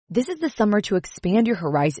This is the summer to expand your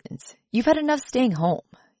horizons. You've had enough staying home.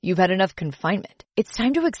 You've had enough confinement. It's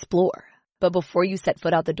time to explore. But before you set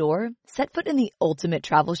foot out the door, set foot in the ultimate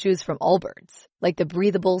travel shoes from Allbirds, like the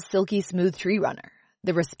breathable, silky smooth Tree Runner,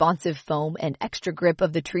 the responsive foam and extra grip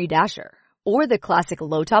of the Tree Dasher, or the classic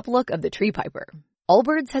low-top look of the Tree Piper.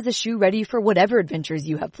 Allbirds has a shoe ready for whatever adventures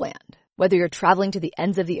you have planned. Whether you're traveling to the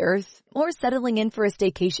ends of the earth or settling in for a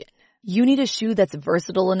staycation, you need a shoe that's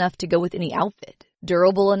versatile enough to go with any outfit,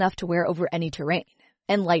 durable enough to wear over any terrain,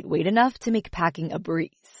 and lightweight enough to make packing a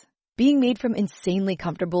breeze. Being made from insanely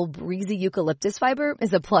comfortable, breezy eucalyptus fiber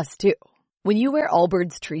is a plus too. When you wear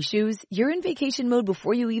Allbirds tree shoes, you're in vacation mode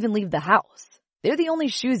before you even leave the house. They're the only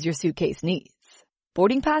shoes your suitcase needs.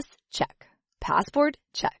 Boarding pass? Check. Passport?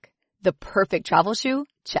 Check. The perfect travel shoe?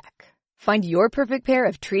 Check. Find your perfect pair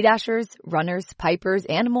of Tree Dashers, Runners, Pipers,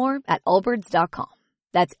 and more at allbirds.com.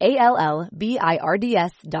 That's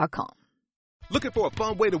ALLBIRDS.com. Looking for a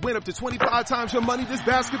fun way to win up to 25 times your money this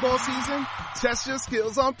basketball season? Test your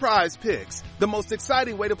skills on Prize Picks, the most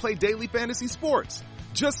exciting way to play daily fantasy sports.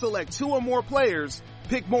 Just select 2 or more players,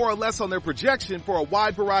 pick more or less on their projection for a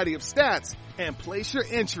wide variety of stats, and place your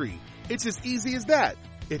entry. It's as easy as that.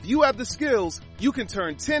 If you have the skills, you can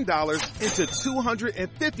turn $10 into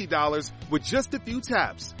 $250 with just a few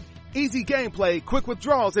taps. Easy gameplay, quick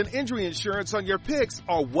withdrawals, and injury insurance on your picks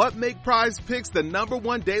are what make Prize Picks the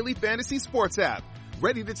 #1 daily fantasy sports app.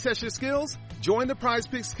 Ready to test your skills? Join the Prize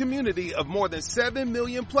Picks community of more than 7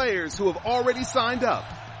 million players who have already signed up.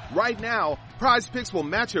 Right now, Prize Picks will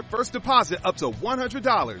match your first deposit up to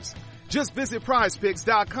 $100. Just visit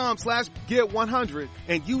prizepicks.com/get100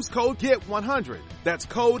 and use code GET100. That's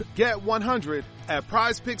code GET100 at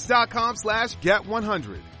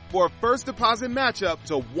prizepicks.com/get100 for a first deposit matchup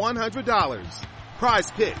to $100.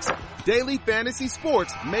 Prize Picks, daily fantasy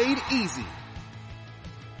sports made easy.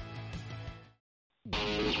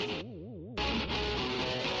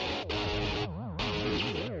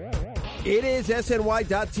 It is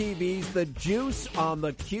SNY.TV's The Juice on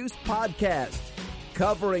the Cuse podcast,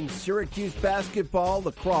 covering Syracuse basketball,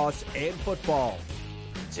 lacrosse, and football.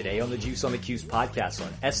 Today on the Juice on the Cuse podcast on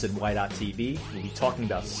SNY.TV, we'll be talking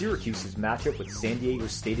about Syracuse's matchup with San Diego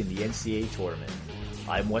State in the NCAA Tournament.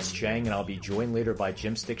 I'm Wes Cheng, and I'll be joined later by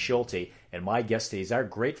Jim Stechschulte, and my guest today is our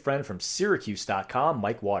great friend from Syracuse.com,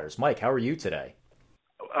 Mike Waters. Mike, how are you today?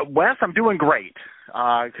 Wes, I'm doing great,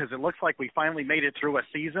 because it looks like we finally made it through a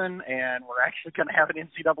season, and we're actually going to have an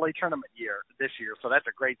NCAA Tournament this year, so that's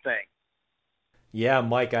a great thing. Yeah,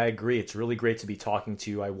 Mike, I agree. It's really great to be talking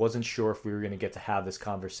to you. I wasn't sure if we were going to get to have this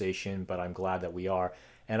conversation, but I'm glad that we are.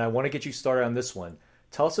 And I want to get you started on this one.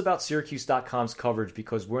 Tell us about Syracuse.com's coverage,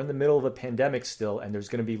 because we're in the middle of a pandemic still, and there's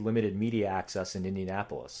going to be limited media access in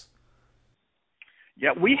Indianapolis.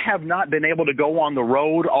 Yeah, we have not been able to go on the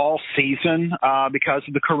road all season because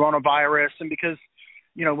of the coronavirus, and because,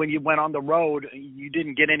 you know, when you went on the road, you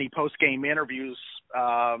didn't get any post-game interviews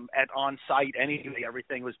on-site anyway.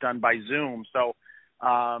 Everything was done by Zoom. So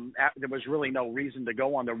there was really no reason to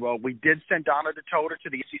go on the road. We did send Donna DeToda to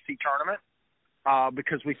the ACC tournament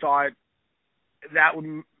because we thought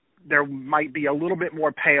there might be a little bit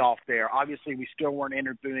more payoff there. Obviously, we still weren't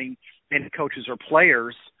interviewing any coaches or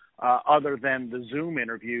players other than the Zoom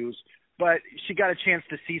interviews. But she got a chance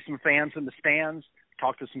to see some fans in the stands,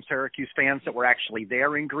 talk to some Syracuse fans that were actually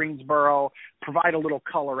there in Greensboro, provide a little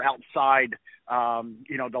color outside,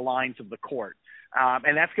 the lines of the court.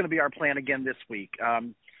 And that's going to be our plan again this week.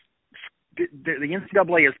 The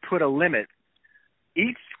NCAA has put a limit.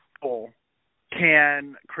 Each school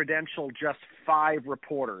can credential just 5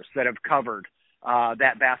 reporters that have covered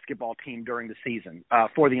that basketball team during the season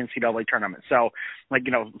for the NCAA tournament. So,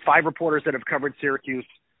 5 reporters that have covered Syracuse,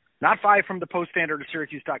 not 5 from the Post-Standard or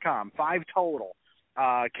Syracuse.com, 5 total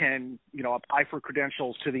can, apply for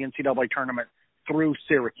credentials to the NCAA tournament through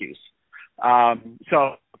Syracuse.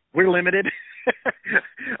 So we're limited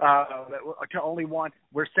to only one.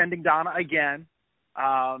 We're sending Donna again.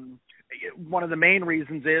 One of the main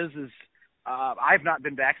reasons is I've not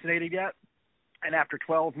been vaccinated yet. And after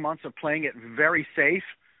 12 months of playing it very safe,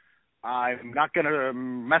 I'm not going to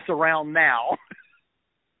mess around now.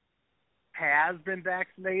 Has been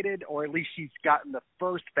vaccinated, or at least she's gotten the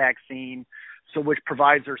first vaccine, so which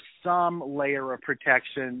provides her some layer of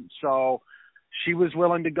protection. So she was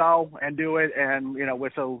willing to go and do it, and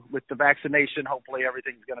with the vaccination, hopefully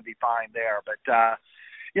everything's going to be fine there. But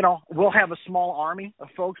we'll have a small army of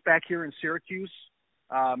folks back here in Syracuse,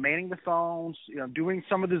 manning the phones, doing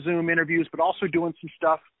some of the Zoom interviews, but also doing some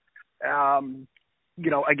stuff.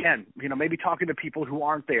 Maybe talking to people who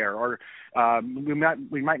aren't there, or we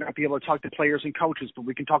might not be able to talk to players and coaches, but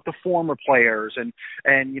we can talk to former players and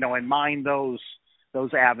mine those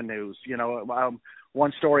those avenues.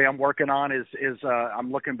 One story I'm working on is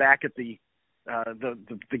I'm looking back at the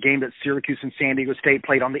game that Syracuse and San Diego State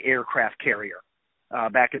played on the aircraft carrier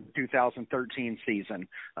back in the 2013 season,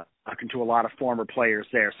 talking to a lot of former players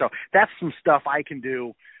there. So that's some stuff I can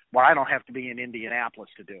do where I don't have to be in Indianapolis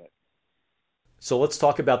to do it. So let's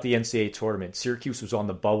talk about the NCAA tournament. Syracuse was on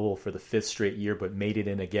the bubble for the 5th straight year, but made it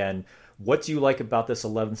in again. What do you like about this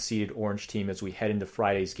 11th seeded Orange team as we head into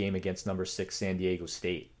Friday's game against number 6 San Diego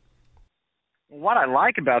State? What I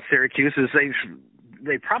like about Syracuse is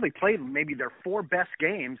they probably played maybe their 4 best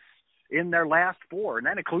games in their last 4, and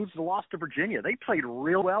that includes the loss to Virginia. They played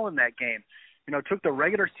real well in that game. Took the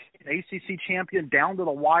regular ACC champion down to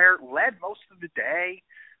the wire, led most of the day.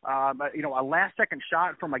 A last-second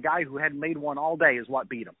shot from a guy who hadn't made one all day is what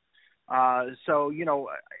beat him. And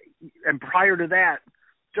prior to that,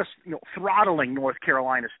 just throttling North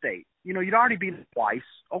Carolina State. You'd already beat them twice,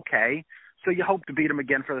 okay, so you hope to beat them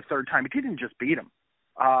again for the 3rd time. But you didn't just beat them.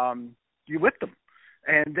 You whipped them.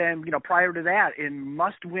 And then, prior to that, in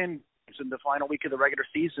must-win in the final week of the regular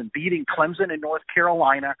season, beating Clemson and North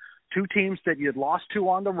Carolina, 2 teams that you had lost to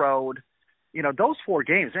on the road. Those 4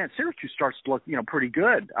 games, man, Syracuse starts to look, pretty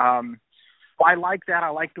good. I like that. I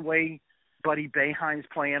like the way Buddy Boeheim's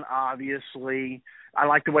playing, obviously. I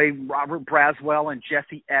like the way Robert Braswell and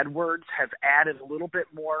Jesse Edwards have added a little bit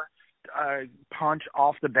more punch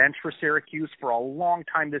off the bench for Syracuse for a long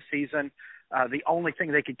time this season. The only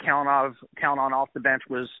thing they could count on off the bench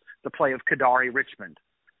was the play of Kadari Richmond.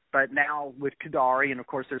 But now with Kadari, and of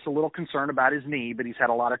course there's a little concern about his knee, but he's had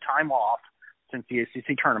a lot of time off since the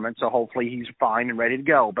ACC tournament, so hopefully he's fine and ready to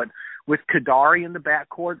go. But with Kadari in the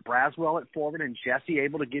backcourt, Braswell at forward, and Jesse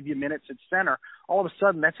able to give you minutes at center, all of a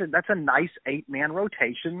sudden that's a nice 8-man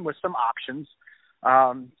rotation with some options.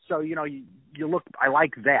 So you look. I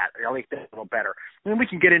like that. I like that a little better. And then we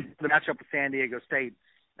can get into the matchup with San Diego State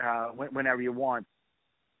whenever you want.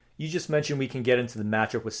 You just mentioned we can get into the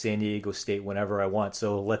matchup with San Diego State whenever I want,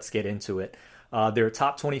 so let's get into it. They're a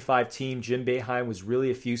top 25 team. Jim Boeheim was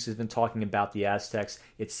really effusive in talking about the Aztecs.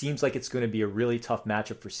 It seems like it's going to be a really tough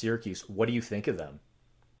matchup for Syracuse. What do you think of them?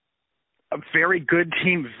 A very good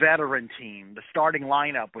team, veteran team. The starting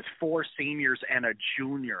lineup was 4 seniors and a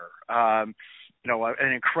junior. An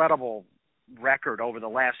incredible record over the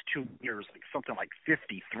last 2 years, something like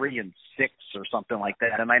 53-6 or something like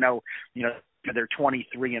that. And I know, they're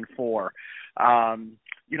 23-4.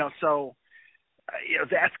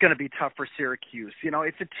 That's going to be tough for Syracuse.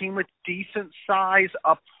 It's a team with decent size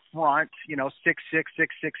up front, 6'6",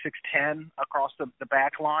 6'10" across the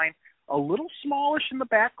back line. A little smallish in the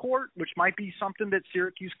backcourt, which might be something that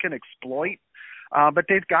Syracuse can exploit. But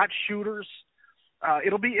they've got shooters.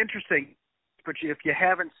 It'll be interesting. But if you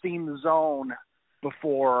haven't seen the zone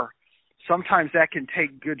before, sometimes that can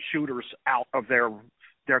take good shooters out of their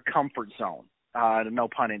comfort zone. No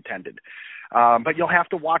pun intended. But you'll have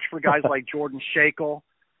to watch for guys like Jordan Shakel.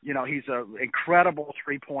 He's an incredible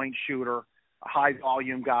 3-point shooter, a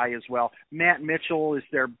high-volume guy as well. Matt Mitchell is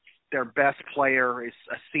their best player, is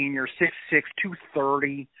a senior, 6'6",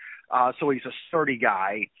 230, so he's a sturdy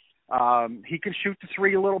guy. He can shoot the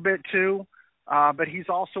 3 a little bit too, but he's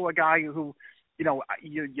also a guy who,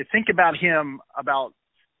 you think about him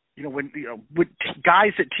when with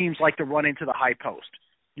guys that teams like to run into the high post.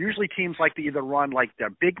 Usually teams like to either run like their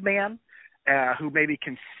big man, who maybe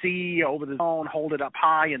can see over the zone, hold it up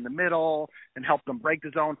high in the middle, and help them break the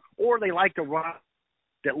zone, or they like to run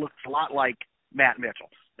that looks a lot like Matt Mitchell,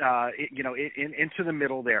 into the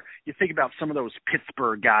middle there. You think about some of those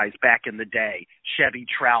Pittsburgh guys back in the day, Chevy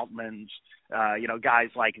Troutmans, guys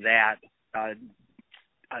like that,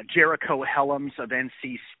 Jericho Helms of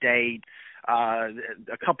NC State.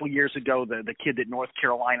 A couple years ago, the kid that North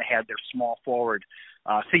Carolina had, their small forward,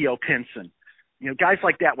 Theo Pinson. Guys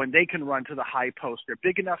like that, when they can run to the high post, they're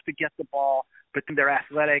big enough to get the ball, but then they're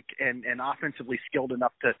athletic and offensively skilled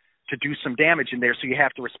enough to do some damage in there, so you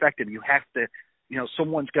have to respect them. You have to,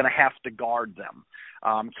 someone's going to have to guard them.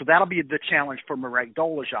 So that'll be the challenge for Marek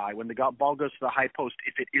Dolezaj. When the ball goes to the high post,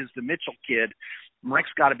 if it is the Mitchell kid,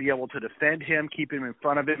 Marek's got to be able to defend him, keep him in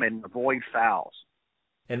front of him, and avoid fouls.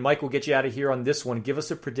 And Mike, we'll get you out of here on this one. Give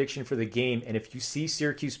us a prediction for the game, and if you see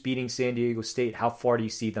Syracuse beating San Diego State, how far do you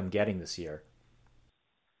see them getting this year?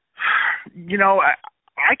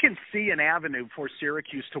 I can see an avenue for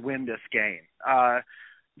Syracuse to win this game.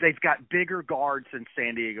 They've got bigger guards than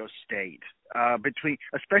San Diego State.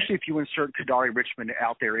 Especially if you insert Kadari Richmond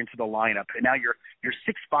out there into the lineup, and now you're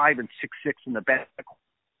 6'5" and 6'6" in the back,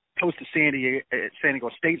 opposed to San Diego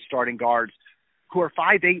State starting guards who are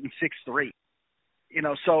 5'8" and 6'3".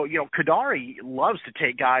 So Kadari loves to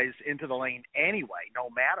take guys into the lane anyway, no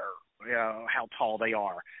matter how tall they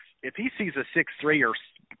are. If he sees a 6'3" or,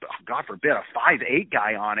 God forbid, a 5'8"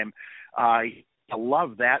 guy on him, I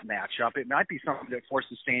love that matchup. It might be something that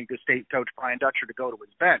forces San Diego State coach Brian Dutcher to go to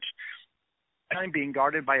his bench. I'm being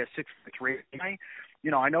guarded by a 6'3" guy.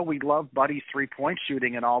 I know we love Buddy's three-point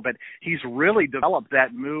shooting and all, but he's really developed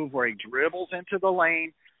that move where he dribbles into the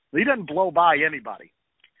lane. He doesn't blow by anybody,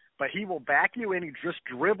 but he will back you in. He just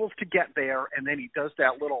dribbles to get there, and then he does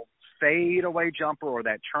that little fade-away jumper or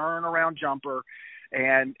that turn-around jumper.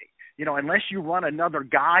 And, unless you run another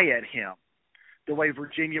guy at him, the way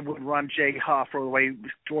Virginia would run Jay Huff or the way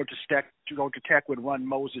Georgia Tech would run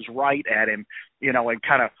Moses Wright at him, and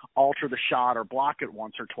kind of alter the shot or block it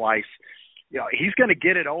once or twice, he's going to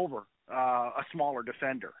get it over a smaller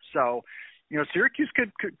defender. So, Syracuse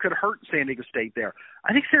could hurt San Diego State there.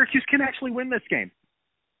 I think Syracuse can actually win this game.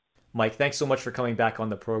 Mike, thanks so much for coming back on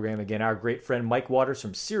the program again. Our great friend Mike Waters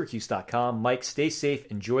from Syracuse.com. Mike, stay safe,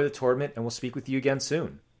 enjoy the tournament, and we'll speak with you again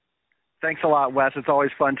soon. Thanks a lot, Wes. It's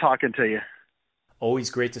always fun talking to you. Always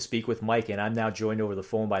great to speak with Mike, and I'm now joined over the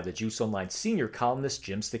phone by the Juice Online senior columnist,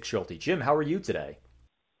 Jim Stechschulte. Jim, how are you today?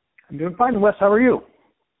 I'm doing fine, Wes. How are you?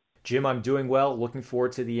 Jim, I'm doing well. Looking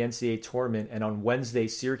forward to the NCAA tournament. And on Wednesday,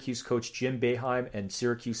 Syracuse coach Jim Boeheim and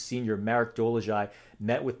Syracuse senior Marek Dolezaj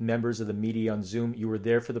met with members of the media on Zoom. You were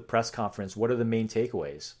there for the press conference. What are the main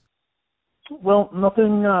takeaways? Well,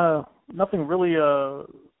 nothing really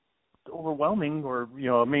overwhelming or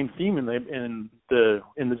a main theme in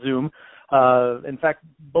the Zoom. In fact,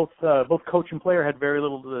 both coach and player had very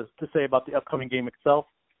little to say about the upcoming game itself.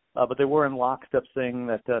 But they were in lockstep saying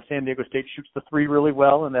that San Diego State shoots the three really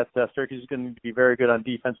well and that Syracuse is going to be very good on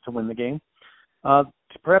defense to win the game.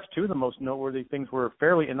 Perhaps two of the most noteworthy things were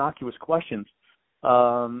fairly innocuous questions.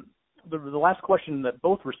 The last question that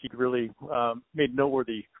both received really made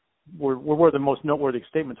noteworthy were where the most noteworthy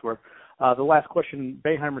statements were. The last question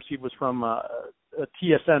Boeheim received was from a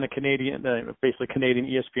TSN, a Canadian, basically Canadian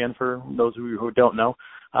ESPN for those of you who don't know,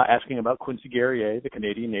 asking about Quincy Guerrier, the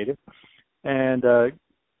Canadian native. And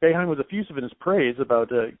Boeheim was effusive in his praise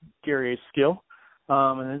about Guerrier's skill,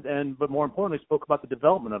 but more importantly, spoke about the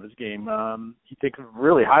development of his game. He thinks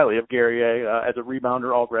really highly of Guerrier as a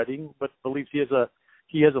rebounder already, but believes he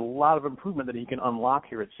has a lot of improvement that he can unlock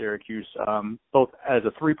here at Syracuse, both as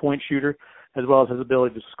a three-point shooter as well as his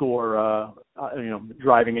ability to score,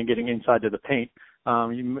 driving and getting inside to the paint.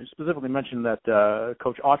 You specifically mentioned that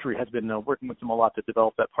Coach Autry has been working with him a lot to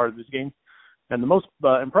develop that part of his game. And the most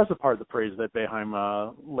impressive part of the praise that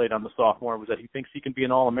Boeheim laid on the sophomore was that he thinks he can be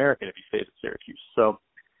an All-American if he stays at Syracuse. So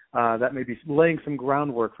that may be laying some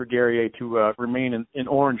groundwork for Guerrier to remain in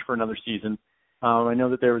orange for another season. I know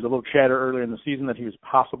that there was a little chatter earlier in the season that he was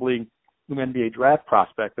possibly an NBA draft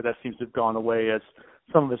prospect, but that seems to have gone away as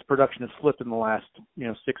some of his production has slipped in the last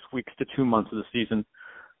 6 weeks to 2 months of the season.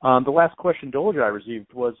 The last question Dolezaj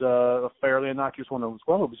received was a fairly innocuous one as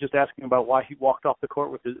well. It was just asking about why he walked off the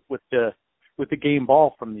court with the game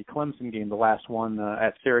ball from the Clemson game, the last one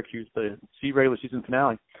at Syracuse, the regular season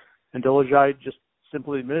finale. And Dolezaj just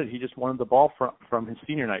simply admitted he just wanted the ball from his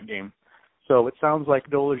senior night game. So it sounds like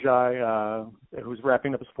Dolezaj, who's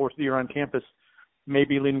wrapping up his fourth year on campus, may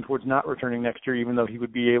be leaning towards not returning next year, even though he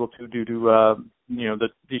would be able to due to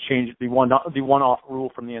the one-off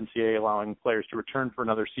rule from the NCAA allowing players to return for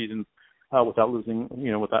another season without losing,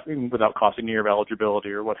 without costing year of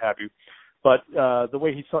eligibility or what have you. But the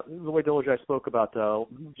way Dolezaj spoke about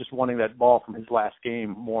just wanting that ball from his last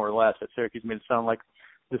game, more or less, at Syracuse, made it sound like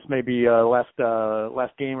this may be last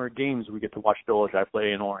game or games we get to watch Dolezaj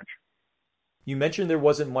play in orange. You mentioned there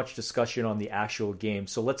wasn't much discussion on the actual game,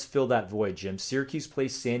 so let's fill that void, Jim. Syracuse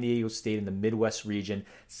plays San Diego State in the Midwest region,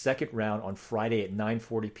 second round on Friday at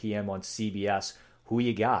 9:40 p.m. on CBS. Who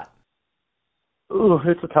you got? Ooh,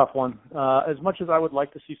 it's a tough one. As much as I would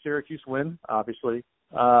like to see Syracuse win, obviously,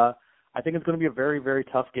 I think it's going to be a very, very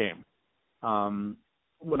tough game.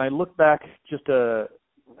 When I look back just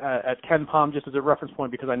at Ken Pom, just as a reference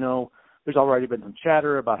point, because I know there's already been some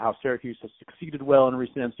chatter about how Syracuse has succeeded well in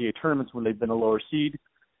recent NCAA tournaments when they've been a lower seed,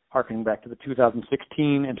 harkening back to the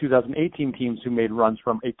 2016 and 2018 teams who made runs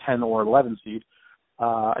from a 10 or 11 seed.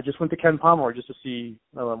 I just went to Ken Pomeroy just to see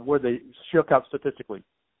where they shook out statistically.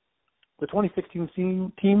 The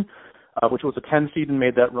 2016 team, which was a 10 seed and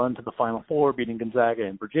made that run to the Final Four, beating Gonzaga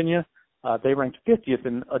and Virginia, they ranked 50th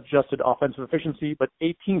in adjusted offensive efficiency, but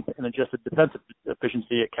 18th in adjusted defensive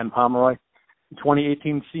efficiency at Ken Pomeroy. The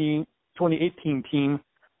 2018 team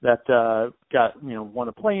that won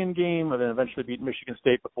a play-in game and then eventually beat Michigan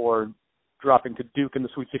State before dropping to Duke in the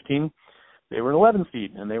Sweet 16. They were an 11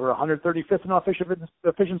 seed, and they were 135th in offensive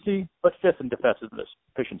efficiency, but 5th in defensive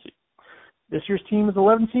efficiency. This year's team is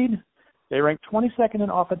 11 seed. They rank 22nd in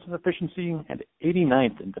offensive efficiency and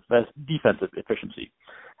 89th in defensive efficiency.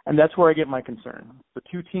 And that's where I get my concern. The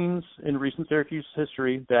two teams in recent Syracuse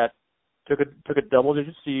history that took a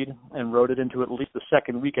double-digit seed and rode it into at least the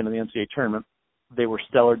second weekend of the NCAA tournament, they were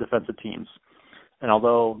stellar defensive teams. And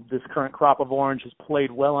although this current crop of Orange has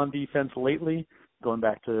played well on defense lately, going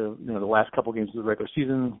back to the last couple games of the regular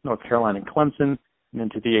season, North Carolina and Clemson, and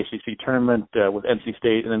into the ACC tournament with NC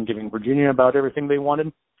State, and then giving Virginia about everything they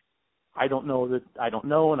wanted, I don't know,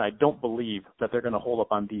 and I don't believe that they're going to hold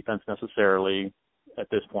up on defense necessarily at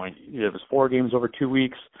this point. It was 4 games over 2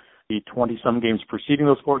 weeks. The 20-some games preceding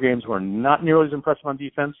those 4 games were not nearly as impressive on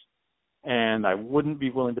defense, and I wouldn't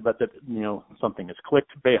be willing to bet that something has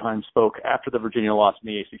clicked. Boeheim spoke after the Virginia loss in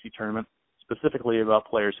the ACC tournament, specifically about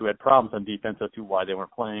players who had problems on defense as to why they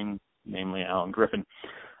weren't playing, namely Alan Griffin.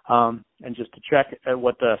 And just to check at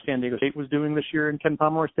what San Diego State was doing this year in Ken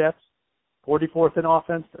Pomeroy's stats, 44th in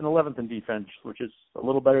offense and 11th in defense, which is a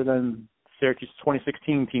little better than Syracuse's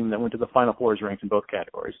 2016 team that went to the Final Fours ranked in both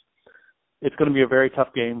categories. It's going to be a very tough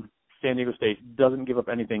game. San Diego State doesn't give up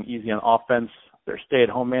anything easy on offense. Their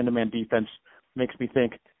stay-at-home man-to-man defense makes me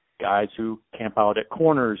think guys who camp out at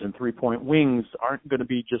corners and three-point wings aren't going to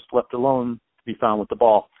be just left alone to be found with the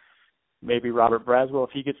ball. Maybe Robert Braswell,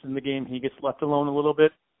 if he gets in the game, he gets left alone a little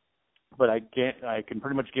bit. But I can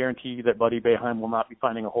pretty much guarantee that Buddy Boeheim will not be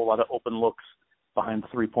finding a whole lot of open looks behind the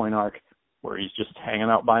three-point arc where he's just hanging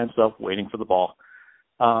out by himself waiting for the ball.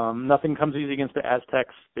 Nothing comes easy against the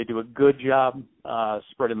Aztecs. They do a good job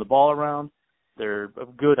spreading the ball around. They're a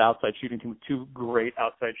good outside shooting team with 2 great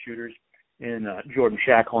outside shooters in Jordan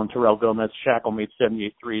Shackle and Terrell Gomez. Shackle made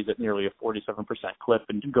 78 threes at nearly a 47% clip,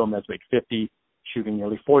 and Gomez made 50, shooting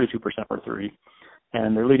nearly 42% for 3.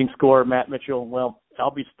 And their leading scorer, Matt Mitchell, well,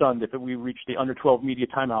 I'll be stunned if we reach the under-12 media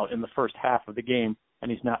timeout in the first half of the game and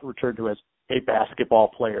he's not returned to as a basketball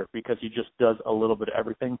player, because he just does a little bit of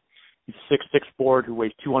everything. He's 6'6" forward who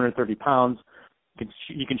weighs 230 pounds.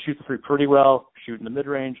 He can shoot the three pretty well, shoot in the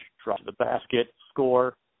mid-range, drop to the basket,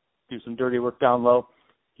 score, do some dirty work down low.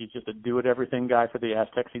 He's just a do-it-everything guy for the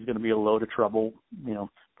Aztecs. He's going to be a load of trouble,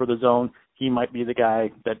 for the zone. He might be the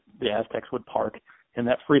guy that the Aztecs would park in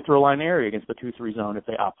that free throw line area against the 2-3 zone if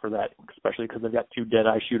they opt for that, especially because they've got 2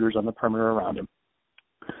 dead-eye shooters on the perimeter around him.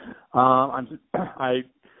 I'm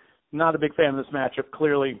not a big fan of this matchup,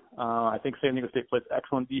 clearly. I think San Diego State plays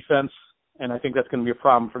excellent defense, and I think that's going to be a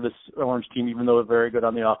problem for this Orange team, even though they're very good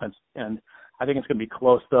on the offense. And I think it's going to be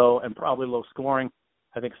close, though, and probably low scoring.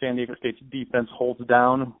 I think San Diego State's defense holds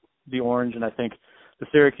down the Orange, and I think the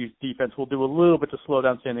Syracuse defense will do a little bit to slow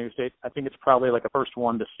down San Diego State. I think it's probably like a first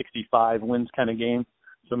 1 to 65 wins kind of game,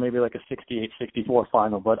 so maybe like a 68-64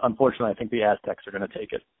 final. But unfortunately, I think the Aztecs are going to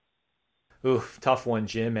take it. Oof, tough one,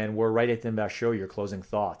 Jim, and we're right at the end of our show. Your closing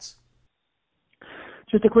thoughts.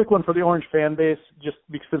 Just a quick one for the Orange fan base, just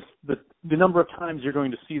because the number of times you're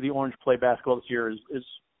going to see the Orange play basketball this year is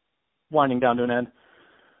winding down to an end.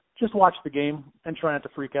 Just watch the game and try not to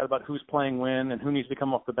freak out about who's playing when and who needs to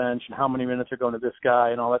come off the bench and how many minutes are going to this guy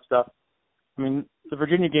and all that stuff. I mean, the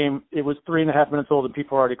Virginia game, it was 3.5 minutes old and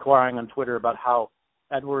people were already crying on Twitter about how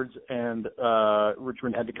Edwards and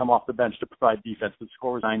Richmond had to come off the bench to provide defense. The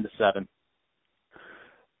score was 9-7.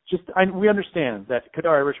 We understand that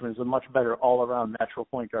Kadari Richmond is a much better all-around natural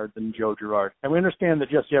point guard than Joe Girard. And we understand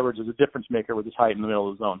that Jesse Edwards is a difference maker with his height in the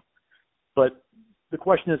middle of the zone. But the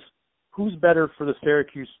question is, who's better for the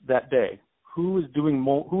Syracuse that day? Who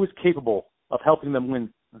is capable of helping them win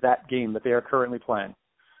that game that they are currently playing?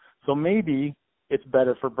 So maybe it's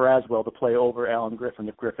better for Braswell to play over Alan Griffin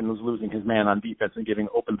if Griffin was losing his man on defense and giving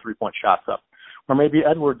open three-point shots up. Or maybe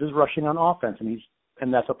Edwards is rushing on offense,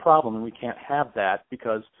 and that's a problem, and we can't have that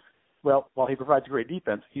because, well, while he provides great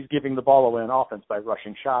defense, he's giving the ball away on offense by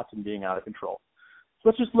rushing shots and being out of control. So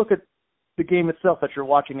let's just look at the game itself that you're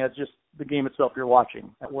watching as just the game itself you're watching,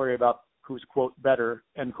 and worry about who's, quote, better,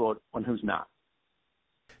 end quote, and who's not.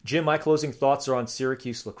 Jim, my closing thoughts are on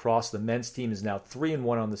Syracuse lacrosse. The men's team is now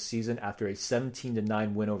 3-1 on the season after a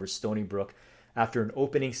 17-9 win over Stony Brook. After an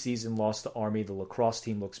opening season loss to Army, the lacrosse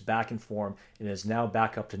team looks back in form and is now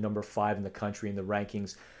back up to number 5 in the country in the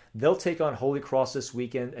rankings. They'll take on Holy Cross this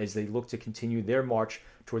weekend as they look to continue their march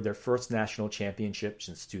toward their first national championship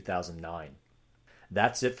since 2009.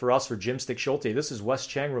 That's it for us. For Jim Stechschulte, this is Wes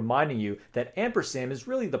Cheng reminding you that ampersand is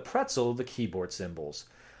really the pretzel of the keyboard symbols.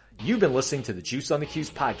 You've been listening to the Juice on the Cuse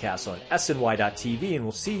podcast on SNY.TV, and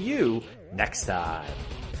we'll see you next time.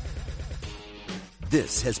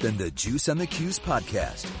 This has been the Juice on the Cuse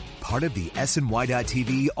podcast, part of the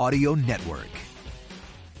SNY.TV audio network.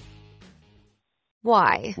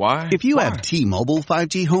 Why? Why? If you have T-Mobile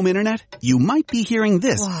 5G home internet, you might be hearing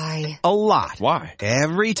this Why? a lot. Why?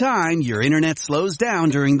 Every time your internet slows down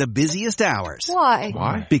during the busiest hours. Why?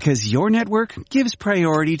 Why? Because your network gives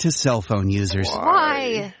priority to cell phone users.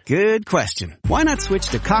 Why? Good question. Why not switch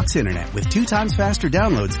to Cox Internet with 2 times faster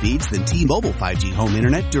download speeds than T-Mobile 5G home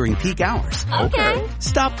internet during peak hours? Okay.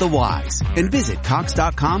 Stop the whys and visit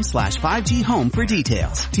cox.com/5G home for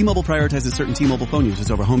details. T-Mobile prioritizes certain T-Mobile phone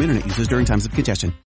users over home internet users during times of congestion.